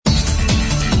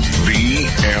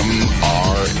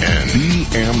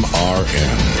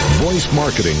WRN, Voice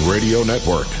Marketing Radio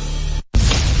Network.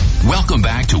 Welcome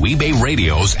back to eBay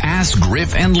Radio's Ask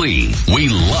Griff and Lee. We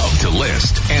love to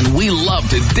list and we love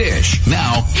to dish.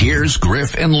 Now, here's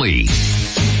Griff and Lee.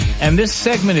 And this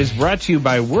segment is brought to you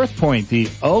by WorthPoint, the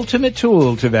ultimate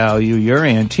tool to value your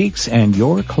antiques and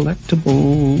your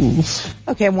collectibles.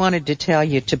 Okay, I wanted to tell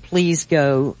you to please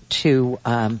go to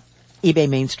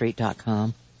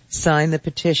eBayMainStreet.com, sign the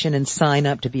petition, and sign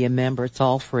up to be a member. It's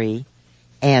all free,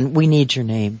 and we need your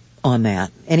name on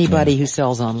that. Anybody who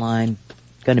sells online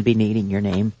going to be needing your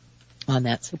name on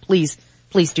that, so please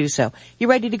do so. You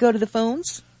ready to go to the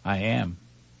phones? I am.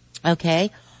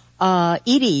 Okay.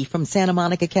 Edie from Santa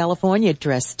Monica, California,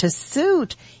 dressed to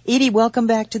suit. Edie, welcome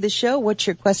back to the show. What's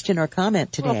your question or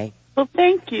comment today? Well,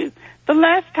 thank you. The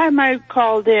last time I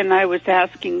called in, I was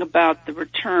asking about the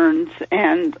returns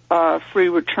and free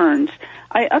returns.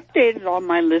 I updated all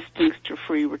my listings to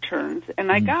free returns,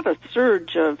 and I got a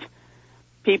surge of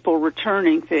people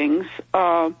returning things,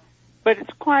 but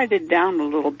it's quieted down a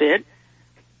little bit.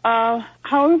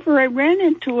 However, I ran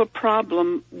into a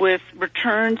problem with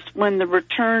returns when the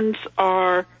returns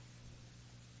are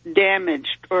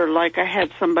damaged, or like I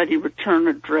had somebody return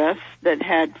a dress that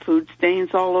had food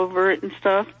stains all over it and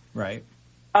stuff. Right.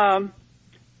 I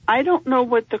don't know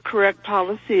what the correct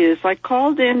policy is. I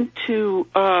called into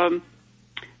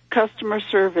customer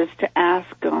service to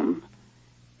ask them,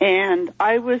 and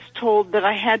I was told that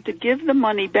I had to give the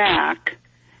money back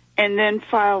and then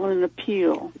file an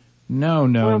appeal. No.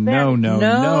 Oh,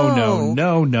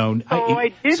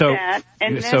 I did that.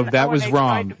 And so then that was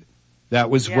wrong. to... That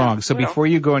was wrong. So before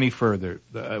you go any further,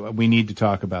 we need to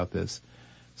talk about this.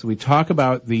 So we talk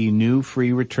about the new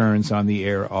free returns on the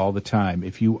air all the time.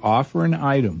 If you offer an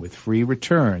item with free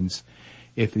returns,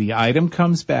 if the item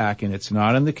comes back and it's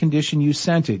not in the condition you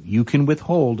sent it, you can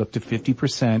withhold up to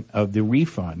 50% of the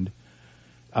refund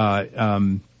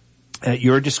at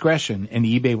your discretion, and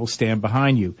eBay will stand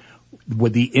behind you.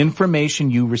 What the information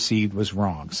you received was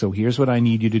wrong. So here's what I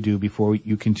need you to do before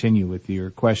you continue with your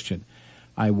question.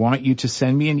 I want you to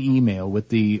send me an email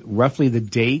with roughly the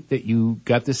date that you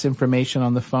got this information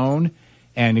on the phone,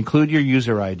 and include your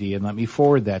user ID, and let me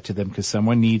forward that to them because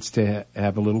someone needs to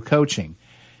have a little coaching.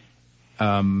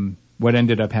 What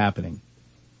ended up happening?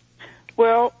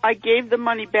 Well, I gave the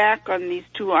money back on these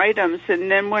two items,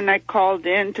 and then when I called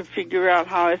in to figure out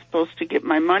how I was supposed to get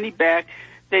my money back,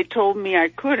 they told me I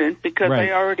couldn't because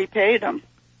I already paid them.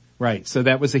 Right. So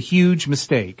that was a huge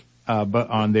mistake, but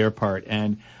on their part.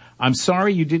 And I'm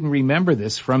sorry you didn't remember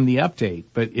this from the update,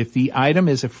 but if the item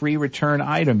is a free return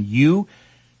item,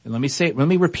 let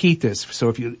me repeat this. So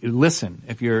if you listen,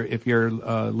 if you're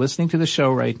listening to the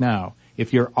show right now,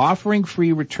 if you're offering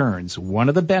free returns, one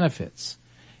of the benefits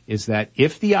is that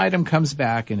if the item comes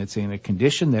back and it's in a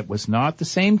condition that was not the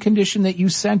same condition that you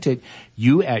sent it,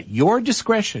 you at your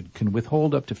discretion can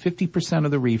withhold up to 50%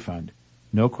 of the refund.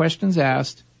 No questions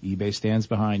asked. eBay stands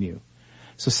behind you.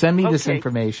 So send me this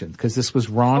information because this was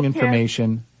wrong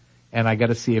information, and I got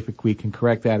to see if we can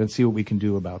correct that and see what we can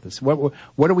do about this. What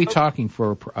are we talking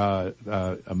for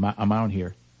amount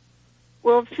here?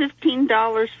 Well,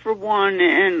 $15 for one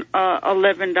and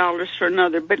 $11 for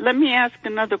another. But let me ask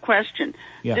another question.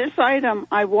 Yeah. This item,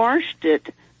 I washed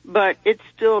it, but it's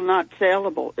still not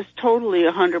saleable. It's totally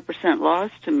 100% loss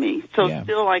to me. So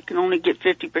still I can only get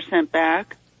 50%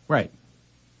 back? Right.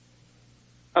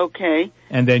 Okay.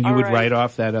 And then you would write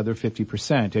off that other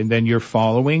 50%. And then you're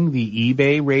following the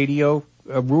eBay radio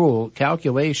rule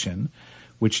calculation,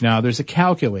 which now there's a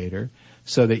calculator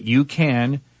so that you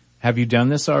can... Have you done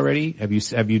this already? Have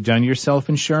you done your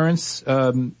self-insurance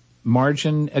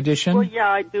margin addition? Well, yeah,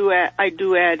 I do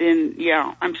add in.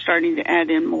 Yeah, I'm starting to add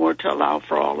in more to allow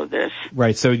for all of this.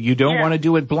 Right. So you don't want to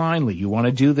do it blindly. You want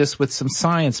to do this with some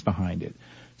science behind it.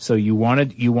 So you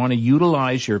want to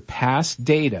utilize your past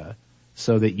data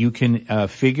so that you can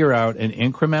figure out an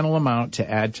incremental amount to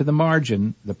add to the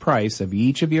margin, the price of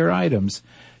each of your items,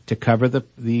 to cover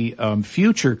the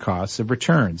future costs of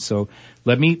returns. So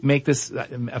let me make this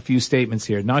a few statements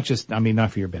here. Not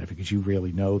for your benefit because you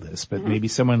really know this, but maybe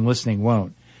someone listening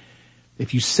won't.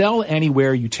 If you sell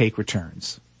anywhere, you take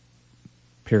returns.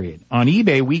 Period. On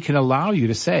eBay, we allow you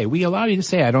to say,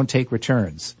 I don't take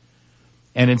returns.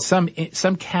 And in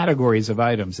some categories of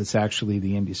items, it's actually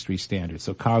the industry standard.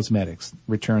 So cosmetics,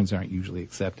 returns aren't usually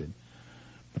accepted.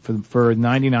 For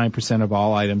 99% of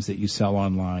all items that you sell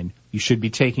online, you should be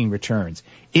taking returns.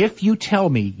 If you tell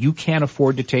me you can't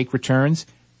afford to take returns,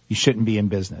 you shouldn't be in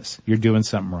business. You're doing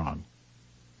something wrong.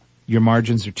 Your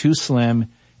margins are too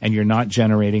slim, and you're not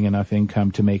generating enough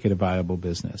income to make it a viable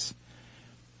business.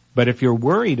 But if you're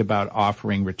worried about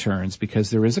offering returns, because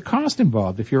there is a cost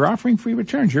involved, if you're offering free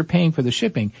returns, you're paying for the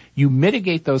shipping, you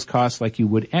mitigate those costs like you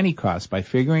would any cost by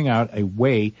figuring out a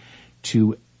way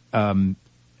to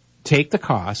take the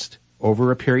cost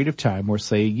over a period of time, or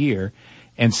say a year,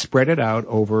 and spread it out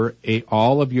over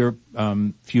all of your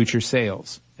future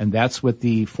sales. And that's what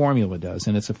the formula does.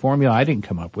 And it's a formula I didn't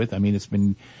come up with. I mean,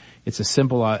 it's a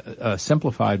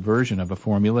simplified version of a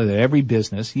formula that every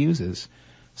business uses.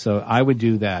 So I would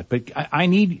do that. But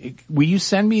will you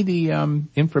send me the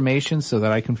information so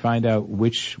that I can find out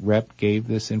which rep gave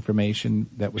this information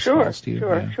that was false to you?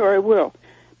 Sure, I will.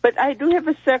 But I do have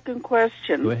a second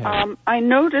question. Go ahead. I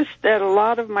noticed that a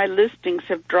lot of my listings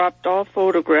have dropped all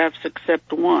photographs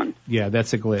except one. Yeah,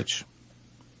 that's a glitch.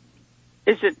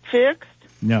 Is it fixed?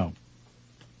 No.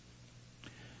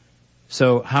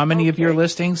 So how many of your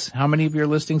listings have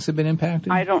been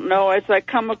impacted? I don't know. As I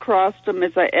come across them,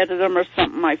 as I edit them or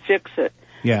something, I fix it.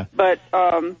 Yeah. But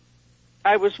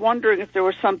I was wondering if there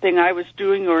was something I was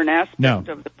doing or an aspect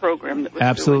of the program that was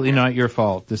absolutely doing it. not your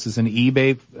fault. This is an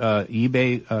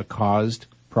eBay caused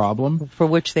problem For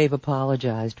which they've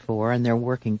apologized for, and they're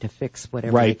working to fix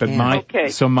whatever right, they can.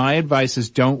 but so my advice is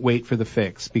don't wait for the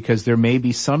fix, because there may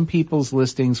be some people's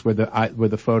listings where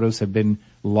the photos have been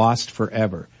lost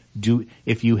forever.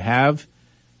 If you have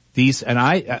these, and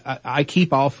I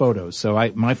keep all photos, so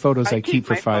my photos I keep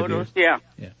for 5 years. Yeah.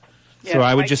 So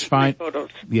I would just find, photos.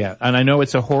 yeah, and I know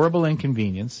it's a horrible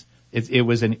inconvenience. It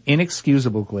was an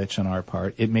inexcusable glitch on our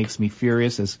part. It makes me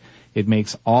furious, as it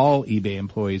makes all eBay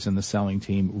employees in the selling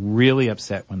team really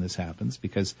upset when this happens,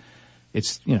 because it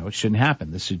shouldn't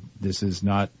happen. This is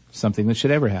not something that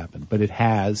should ever happen, but it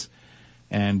has,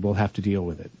 and we'll have to deal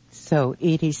with it. So,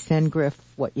 Edie, send Griff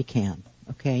what you can.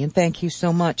 Okay, and thank you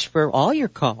so much for all your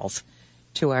calls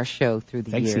to our show through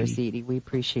the years, Edie. We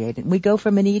appreciate it. And we go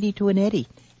from an Edie to an Eddie.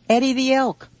 Eddie the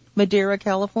Elk, Madeira,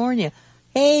 California.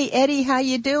 Hey, Eddie, how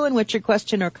you doing? What's your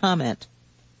question or comment?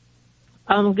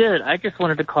 I'm good. I just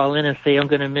wanted to call in and say I'm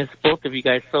going to miss both of you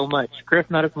guys so much. Griff,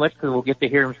 not as much, because we'll get to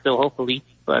hear him still, hopefully.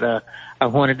 But I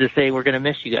wanted to say we're going to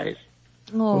miss you guys.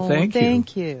 Oh, well,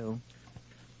 thank you.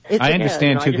 I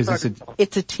understand too, because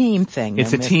it's a team thing.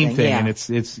 It's a team thing, and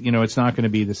it's not going to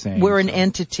be the same. We're an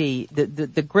entity.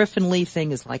 The Griff and Lee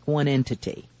thing is like one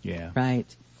entity. Yeah. Right.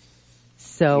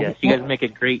 So yes, you guys make a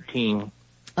great team.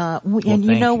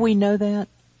 We know that.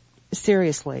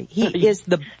 Seriously, he is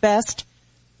the best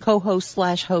co-host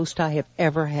 / host I have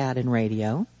ever had in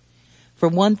radio. For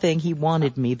one thing, he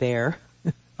wanted me there.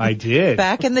 I did.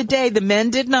 Back in the day, the men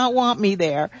did not want me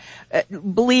there.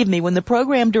 Believe me, when the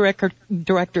program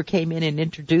director came in and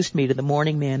introduced me to the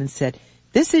Morning Man and said,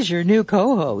 "This is your new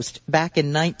co-host," back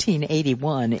in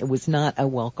 1981, it was not a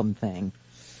welcome thing.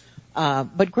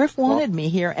 But Griff wanted me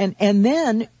here, and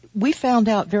then we found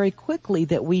out very quickly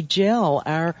that we gel.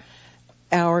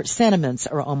 Our sentiments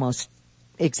are almost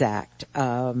exact.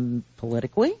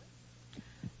 Politically,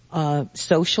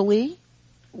 socially,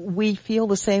 we feel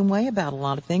the same way about a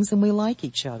lot of things, and we like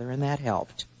each other, and that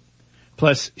helped.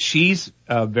 Plus, she's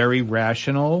a very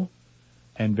rational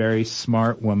and very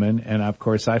smart woman, and of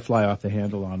course I fly off the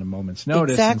handle on a moment's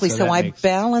notice. Exactly, so I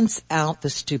balance out the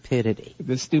stupidity.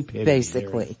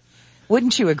 Basically. There.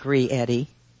 Wouldn't you agree, Eddie?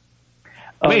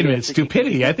 Wait a minute,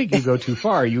 stupidity. I think you go too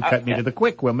far. You cut me to the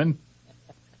quick, woman.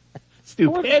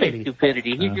 Stupidity.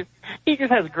 He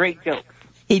just has great jokes.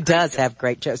 He does have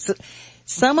great jokes.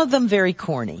 Some of them very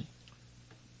corny.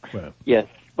 Well, yes,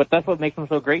 but that's what makes them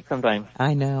so great sometimes.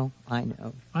 I know. I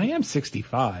am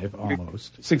 65,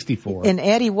 almost. 64. And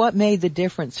Eddie, what made the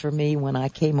difference for me when I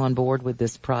came on board with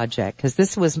this project? Because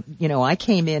this was, I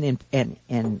came in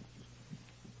and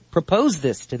proposed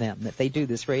this to them, that they do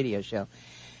this radio show.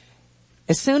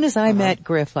 As soon as I met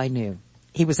Griff, I knew.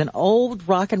 He was an old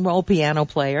rock and roll piano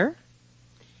player,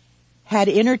 had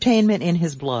entertainment in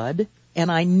his blood,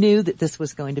 and I knew that this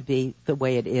was going to be the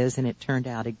way it is, and it turned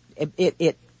out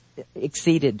it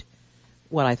exceeded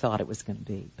what I thought it was going to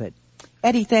be. But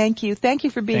Eddie, thank you. Thank you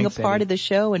for being a part Eddie. of the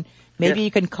show, and maybe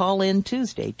you can call in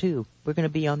Tuesday too. We're going to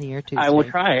be on the air Tuesday. I will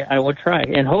try.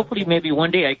 And hopefully maybe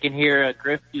one day I can hear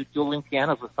Griff do dueling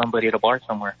pianos with somebody at a bar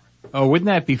somewhere. Oh, wouldn't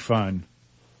that be fun?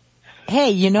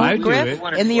 Hey, Griff,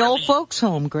 in the old folks'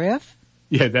 home, Griff.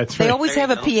 Yeah, that's right. They always have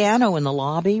a piano in the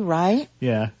lobby, right?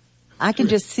 Yeah. I can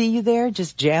just see you there,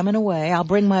 just jamming away. I'll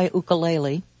bring my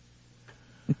ukulele.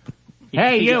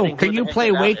 Hey, can you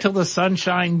play Wait Till the Sun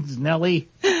Shines, Nellie?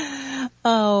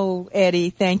 Oh, Eddie,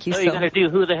 thank you so much. You're going to do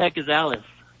Who the Heck is Alice?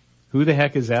 Who the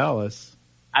heck is Alice?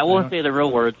 I won't say the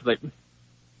real words, but...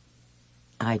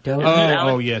 I don't know.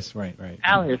 Oh, yes, right.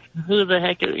 Alice, who the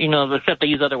heck, except they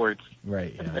use other words.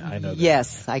 Right, yeah, I know that.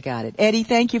 Yes, I got it. Eddie,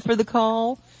 thank you for the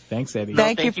call. Thanks, Eddie.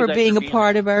 Thank you for being a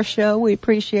part of our show. We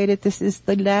appreciate it. This is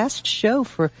the last show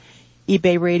for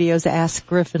eBay Radio's Ask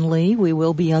Griff and Lee. We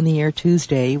will be on the air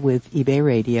Tuesday with eBay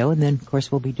Radio, and then, of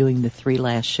course, we'll be doing the 3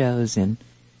 last shows in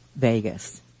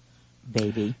Vegas,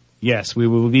 baby. Yes, we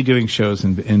will be doing shows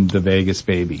in the Vegas,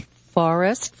 baby.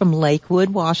 Forrest from Lakewood,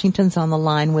 Washington's on the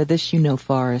line with us. You know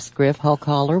Forrest, Griff, Hull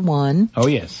Caller 1. Oh,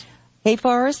 yes. Hey,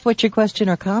 Forrest, what's your question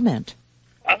or comment?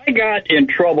 I got in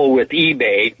trouble with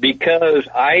eBay because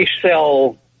I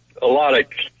sell a lot of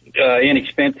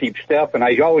inexpensive stuff, and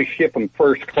I always ship them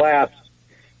first class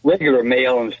regular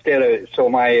mail instead of, so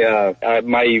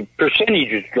my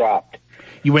percentages dropped.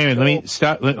 You wait a minute, let me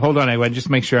stop, hold on, I want to just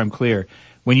make sure I'm clear.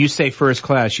 When you say first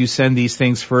class, you send these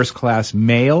things first class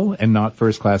mail and not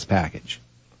first class package.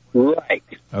 Right.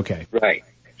 Okay. Right.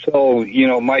 So,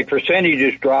 my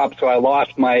percentages dropped, so I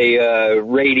lost my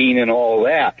rating and all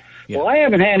that. Yeah. Well, I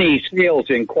haven't had any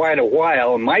sales in quite a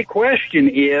while, and my question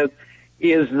is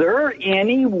there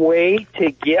any way to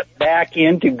get back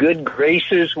into good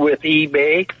graces with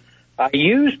eBay? I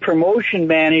use Promotion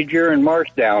Manager and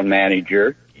Markdown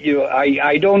Manager.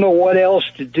 I don't know what else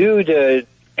to do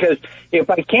because if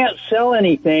I can't sell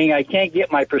anything, I can't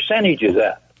get my percentages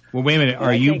up. Well, wait a minute.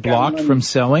 Are you blocked from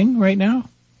selling right now?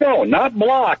 No, not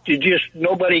blocked. It just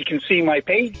nobody can see my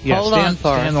page. Yeah, Hold on,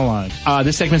 stand the line.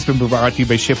 This segment's been brought to you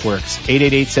by ShipWorks.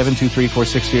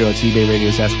 888-723-4630. It's eBay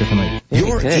Radio's Ask Griff and Lee.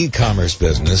 Your e-commerce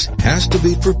business has to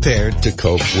be prepared to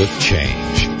cope with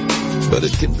change, but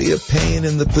it can be a pain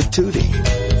in the patootie.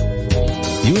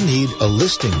 You need a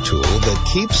listing tool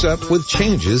that keeps up with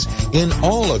changes in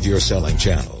all of your selling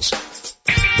channels.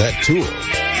 That tool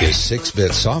is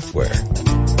 6-Bit Software.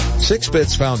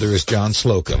 6-Bit's founder is John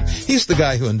Slocum. He's the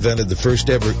guy who invented the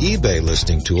first ever eBay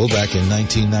listing tool back in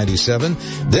 1997,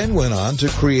 then went on to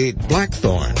create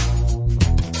Blackthorn.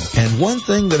 And one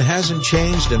thing that hasn't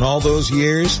changed in all those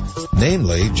years,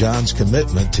 namely John's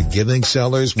commitment to giving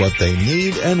sellers what they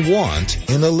need and want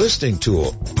in a listing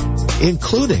tool,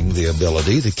 including the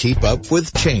ability to keep up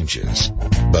with changes.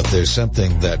 But there's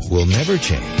something that will never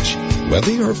change.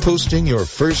 Whether you're posting your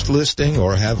first listing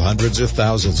or have hundreds of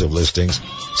thousands of listings,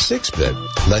 6-Bit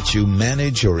lets you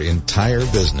manage your entire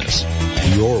business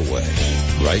your way,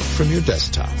 right from your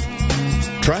desktop.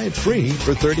 Try it free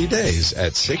for 30 days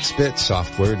at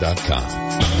 6bitsoftware.com.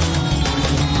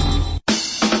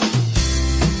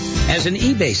 As an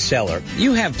eBay seller,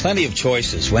 you have plenty of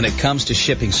choices when it comes to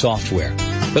shipping software.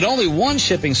 But only one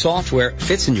shipping software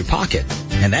fits in your pocket,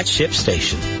 and that's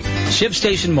ShipStation.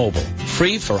 ShipStation Mobile,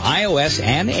 free for iOS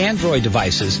and Android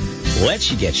devices, lets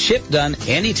you get ship done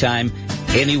anytime,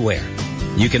 anywhere.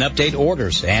 You can update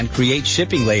orders and create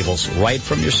shipping labels right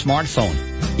from your smartphone.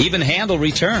 Even handle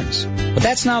returns. But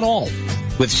that's not all.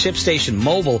 With ShipStation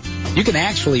Mobile, you can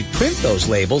actually print those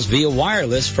labels via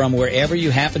wireless from wherever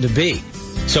you happen to be.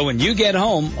 So when you get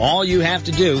home, all you have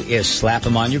to do is slap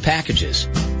them on your packages.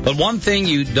 But one thing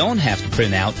you don't have to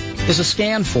print out is a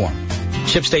scan form.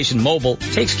 ShipStation Mobile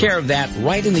takes care of that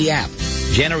right in the app,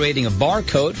 generating a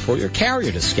barcode for your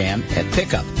carrier to scan at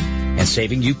pickup and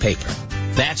saving you paper.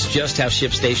 That's just how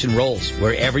ShipStation rolls,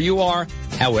 wherever you are,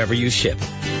 however you ship.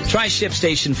 Try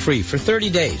ShipStation free for 30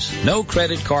 days. No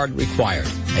credit card required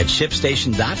at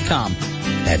ShipStation.com.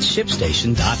 That's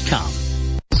ShipStation.com.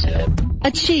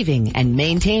 Achieving and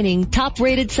maintaining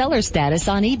top-rated seller status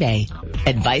on eBay.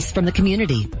 Advice from the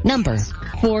community. Number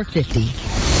 450.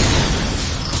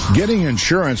 Getting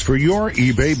insurance for your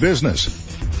eBay business.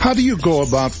 How do you go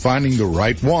about finding the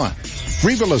right one?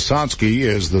 Reva Lasansky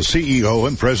is the CEO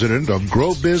and president of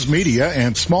GrowBiz Media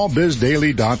and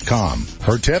SmallBizDaily.com.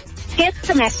 Her tip? Get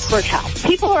some expert help.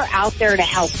 People are out there to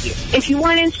help you. If you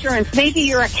want insurance, maybe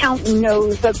your accountant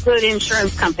knows a good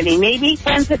insurance company. Maybe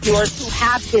friends of yours who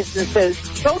have businesses.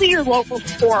 Go to your local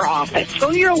store office. Go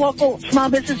to your local small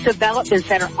business development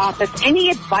center office.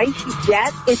 Any advice you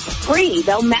get is free.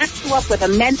 They'll match you up with a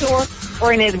mentor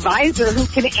or an advisor who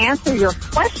can answer your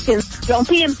questions. Don't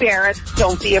be embarrassed.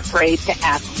 Don't be afraid to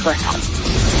ask for help.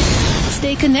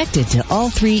 Stay connected to all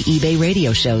 3 eBay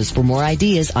radio shows for more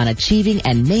ideas on achieving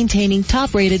and maintaining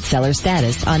top-rated seller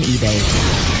status on eBay.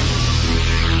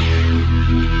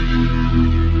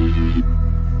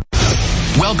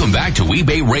 Welcome back to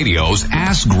eBay Radio's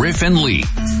Ask Griff and Lee.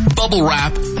 Bubble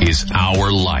wrap is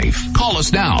our life. Call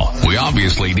us now. We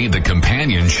obviously need the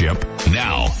companionship.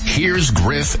 Now, here's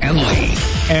Griff and Lee.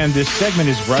 And this segment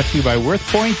is brought to you by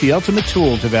WorthPoint, the ultimate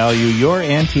tool to value your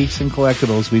antiques and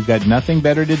collectibles. We've got nothing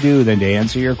better to do than to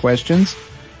answer your questions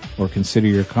or consider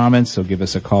your comments, so give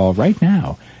us a call right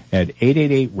now. at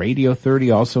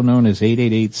 888-RADIO-30, also known as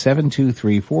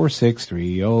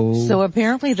 888-723-4630. So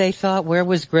apparently they thought Where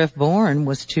Was Griff Born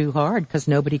was too hard because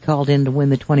nobody called in to win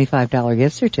the $25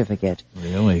 gift certificate.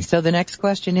 Really? So the next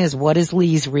question is, what is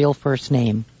Lee's real first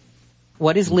name?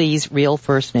 What is Lee's real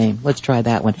first name? Let's try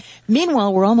that one.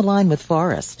 Meanwhile, we're on the line with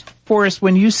Forrest. Forrest,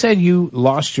 when you said you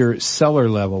lost your seller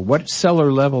level, what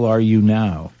seller level are you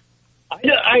now?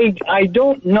 I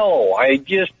don't know. I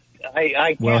can't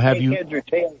have make heads or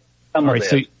tails of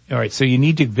this. All right. So you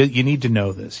need to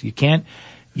know this. You can't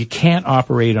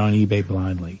operate on eBay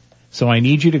blindly. So I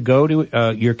need you to go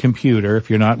to your computer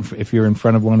if you're in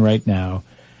front of one right now,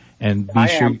 and be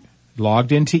sure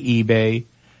logged into eBay,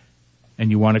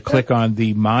 and you want to click on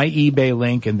the My eBay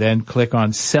link and then click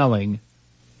on Selling,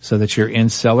 so that you're in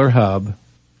Seller Hub.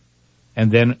 And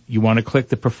then you want to click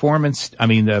the Performance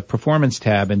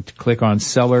tab and click on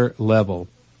Seller Level.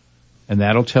 And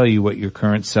that'll tell you what your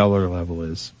current seller level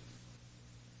is.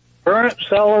 Current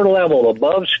seller level,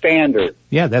 above standard.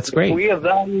 Yeah, that's great. We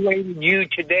evaluated you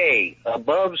today,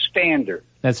 above standard.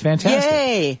 That's fantastic.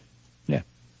 Yay! Yeah.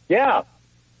 Yeah.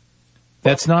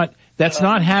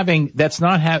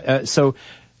 So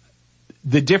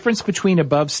the difference between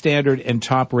above standard and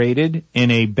top rated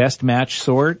in a best match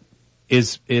sort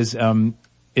is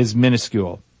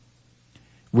minuscule.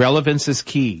 Relevance is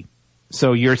key.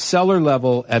 So your seller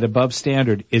level at above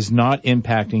standard is not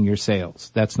impacting your sales.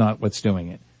 That's not what's doing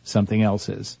it. Something else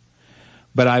is.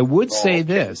 But I would say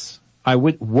this.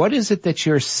 What is it that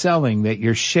you're selling that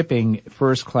you're shipping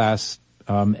first class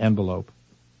envelope?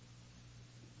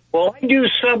 Well, I do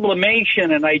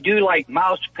sublimation, and I do like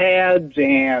mouse pads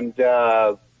and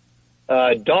dog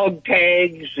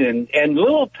tags and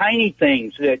little tiny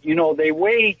things that, they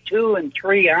weigh 2 and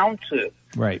 3 ounces.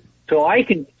 Right. So I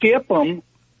can ship them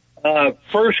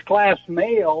first class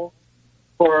mail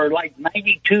for like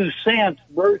 92 cents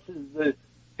versus the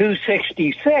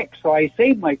 $2.66. So I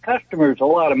save my customers a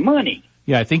lot of money.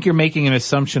 Yeah, I think you're making an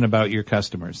assumption about your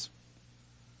customers.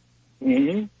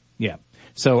 Mm-hmm. Yeah.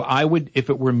 So if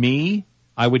it were me,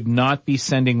 I would not be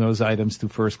sending those items through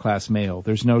first class mail.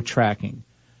 There's no tracking.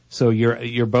 So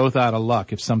you're both out of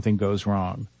luck if something goes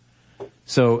wrong.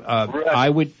 So,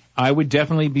 right. I would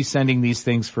definitely be sending these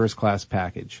things first class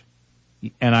package.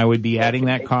 And I would be adding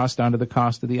that cost onto the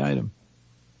cost of the item.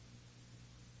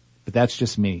 But that's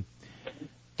just me.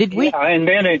 Yeah, and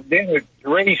then it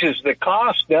raises the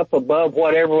cost up above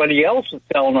what everybody else is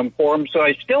selling them for them, so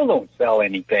I still don't sell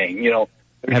anything,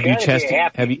 Have you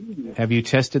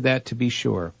tested that to be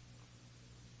sure?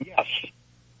 Yes.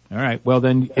 All right. Well,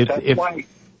 then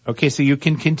okay, so you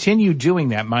can continue doing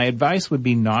that. My advice would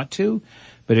be not to,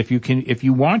 but if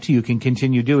you want to, you can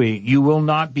continue doing it. You will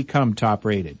not become top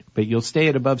rated, but you'll stay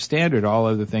at above standard, all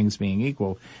other things being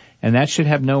equal. And that should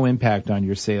have no impact on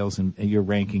your sales and your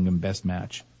ranking and best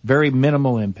match. Very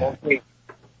minimal impact. Okay.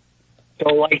 So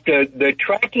like the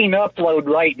tracking upload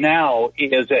right now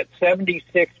is at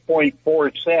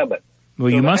 76.47. Well,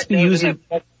 you must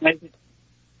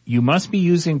be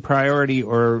using priority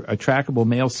or a trackable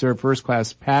mail serve first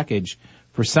class package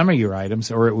for some of your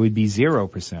items, or it would be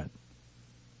 0%.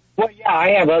 Well, yeah,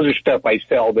 I have other stuff I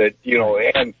sell that,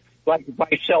 and like if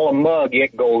I sell a mug,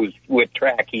 it goes with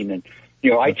tracking, and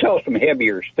I sell some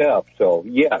heavier stuff. So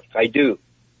yes, I do.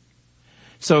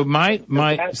 So my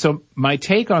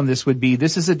take on this would be,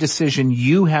 this is a decision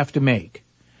you have to make,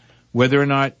 whether or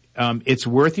not it's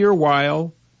worth your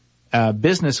while,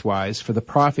 business-wise, for the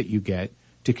profit you get,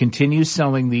 to continue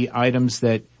selling the items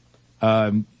that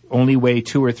only weigh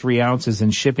 2 or 3 ounces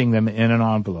and shipping them in an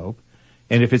envelope.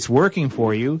 And if it's working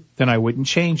for you, then I wouldn't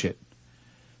change it.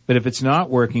 But if it's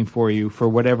not working for you for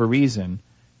whatever reason,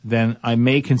 then I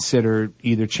may consider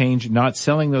either not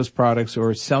selling those products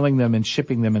or selling them and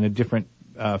shipping them in a different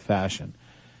fashion.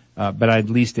 But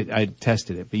I'd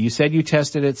tested it. But you said you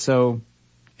tested it, so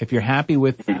if you're happy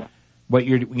with what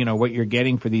you're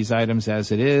getting for these items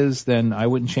as it is, then I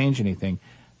wouldn't change anything.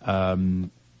 That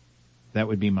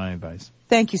would be my advice.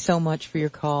 Thank you so much for your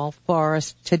call,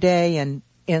 Forrest, today and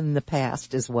in the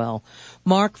past as well.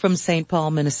 Mark from St.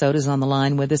 Paul, Minnesota is on the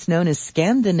line with us, known as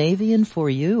Scandinavian for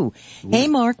You. Ooh. Hey,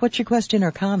 Mark, what's your question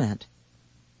or comment?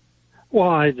 Well,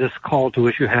 I just called to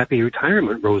wish you happy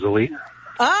retirement, Rosalie.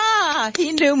 Ah,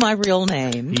 he knew my real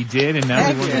name. He did, and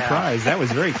now he won the prize. That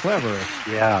was very clever.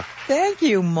 Yeah. Thank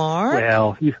you, Mark.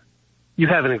 Well, you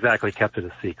haven't exactly kept it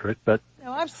a secret, but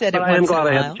no, I've said it I am glad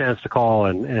I had the chance to call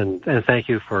and thank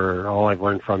you for all I've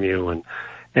learned from you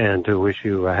and to wish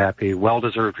you a happy,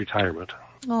 well-deserved retirement.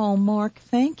 Oh, Mark,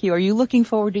 thank you. Are you looking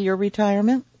forward to your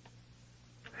retirement?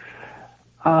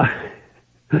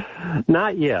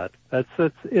 Not yet.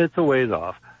 It's a ways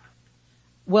off.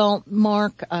 Well,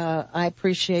 Mark, I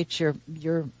appreciate your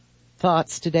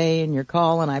thoughts today and your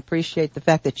call, and I appreciate the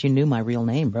fact that you knew my real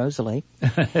name, Rosalie.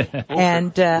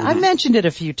 And I've mentioned it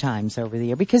a few times over the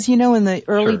year because, in the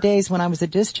early days when I was a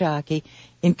disc jockey,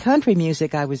 in country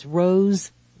music, I was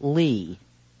Rose Lee.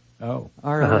 Oh.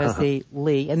 R-O-S-E,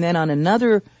 Lee. And then on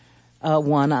another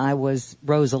one, I was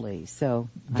Rosalie. So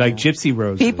like Gypsy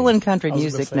Rose. People in country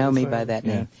music know me by that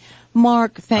name.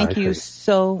 Mark, thank you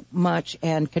so much,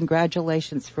 and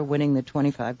congratulations for winning the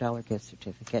 $25 gift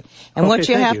certificate. And what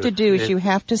you have to do is you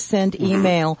have to send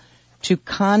email to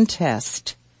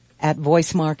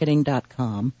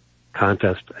contest@voicemarketing.com.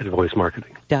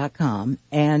 Contest@voicemarketing.com.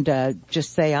 And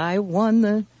just say, I won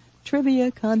the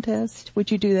trivia contest. Would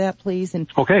you do that, please? And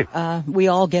okay. We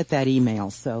all get that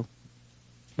email, so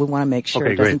we want to make sure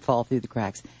it doesn't fall through the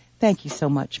cracks. Thank you so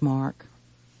much, Mark.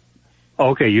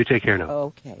 Okay, you take care now.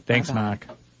 Okay. Thanks, bye-bye. Mark.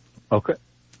 Okay.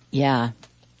 Yeah.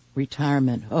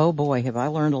 Retirement. Oh boy, have I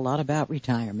learned a lot about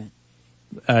retirement.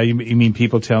 You mean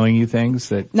people telling you things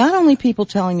that... Not only people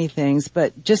telling me things,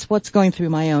 but just what's going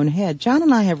through my own head. John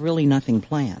and I have really nothing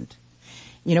planned.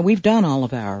 We've done all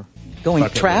of our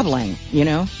traveling,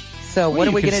 So what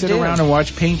are we going to do? Sit around and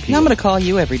watch paint peel. I'm going to call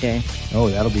you every day. Oh,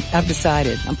 that'll be... I've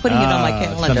decided. I'm putting it on my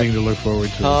calendar. Something to look forward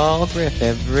to. Call Griff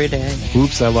every day.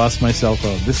 Oops, I lost my cell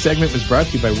phone. This segment was brought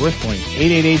to you by WorthPoint.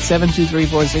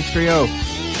 888-723-4630.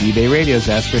 eBay Radio's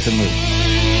Ask Griff and Lee.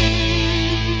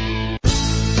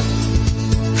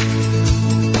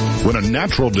 When a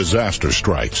natural disaster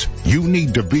strikes, you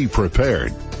need to be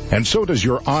prepared. And so does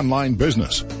your online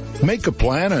business. Make a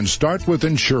plan and start with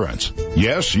insurance.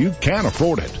 Yes, you can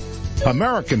afford it.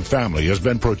 American Family has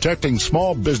been protecting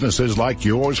small businesses like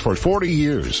yours for 40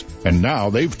 years, and now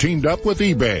they've teamed up with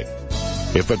eBay.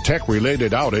 If a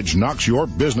tech-related outage knocks your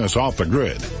business off the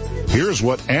grid, here's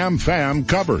what AmFam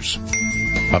covers.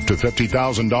 Up to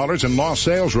 $50,000 in lost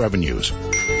sales revenues.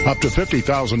 Up to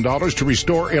 $50,000 to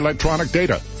restore electronic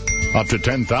data. Up to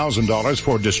 $10,000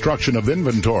 for destruction of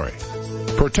inventory.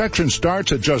 Protection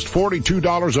starts at just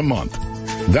 $42 a month.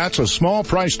 That's a small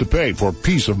price to pay for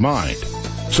peace of mind.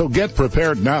 So get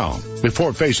prepared now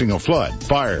before facing a flood,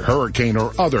 fire, hurricane,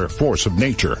 or other force of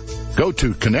nature. Go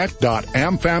to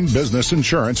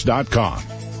connect.amfambusinessinsurance.com.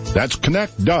 That's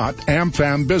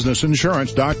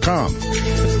connect.amfambusinessinsurance.com.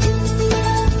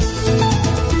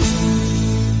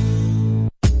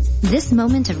 This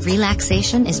moment of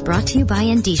relaxation is brought to you by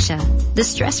Endicia, the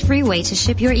stress-free way to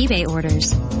ship your eBay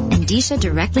orders. Endicia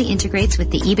directly integrates with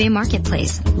the eBay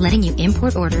marketplace, letting you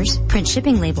import orders, print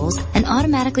shipping labels, and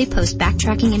automatically post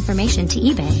backtracking information to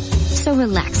eBay. So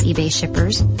relax, eBay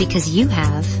shippers, because you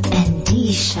have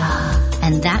Endicia.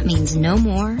 And that means no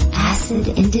more acid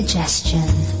indigestion.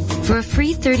 For a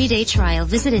free 30-day trial,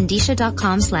 visit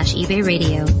Endicia.com/eBay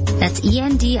Radio. That's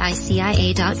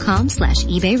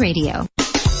ENDICIA.com/eBay Radio.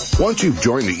 Once you've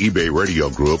joined the eBay Radio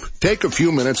Group, take a few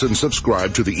minutes and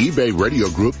subscribe to the eBay Radio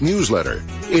Group newsletter.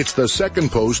 It's the second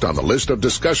post on the list of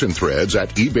discussion threads at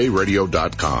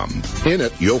ebayradio.com. In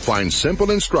it, you'll find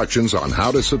simple instructions on how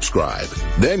to subscribe.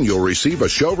 Then you'll receive a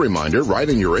show reminder right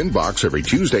in your inbox every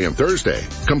Tuesday and Thursday,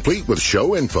 complete with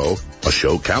show info, a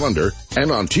show calendar,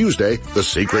 and on Tuesday, the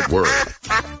secret word.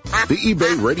 The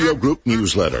eBay Radio Group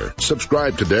newsletter.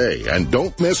 Subscribe today and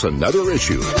don't miss another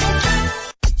issue.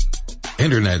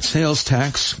 Internet sales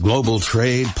tax, global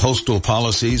trade, postal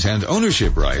policies, and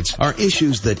ownership rights are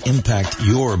issues that impact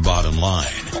your bottom line.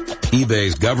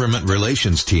 eBay's government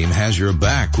relations team has your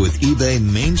back with eBay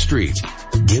Main Street,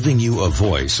 giving you a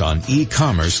voice on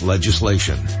e-commerce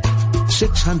legislation.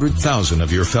 600,000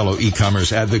 of your fellow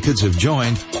e-commerce advocates have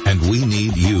joined, and we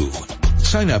need you.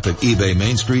 Sign up at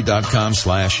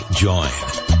ebaymainstreet.com/join.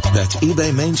 That's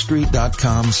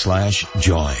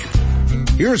ebaymainstreet.com/join.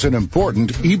 Here's an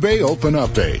important eBay Open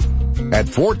update. At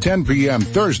 4:10 p.m.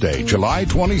 Thursday, July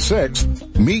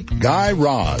 26th, meet Guy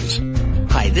Raz.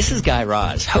 Hi, this is Guy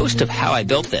Raz, host of How I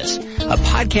Built This, a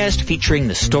podcast featuring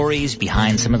the stories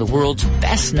behind some of the world's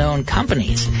best-known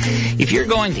companies. If you're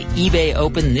going to eBay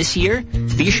Open this year,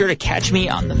 be sure to catch me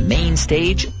on the main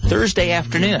stage Thursday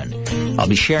afternoon. I'll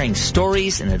be sharing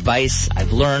stories and advice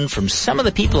I've learned from some of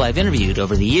the people I've interviewed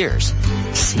over the years.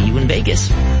 See you in Vegas.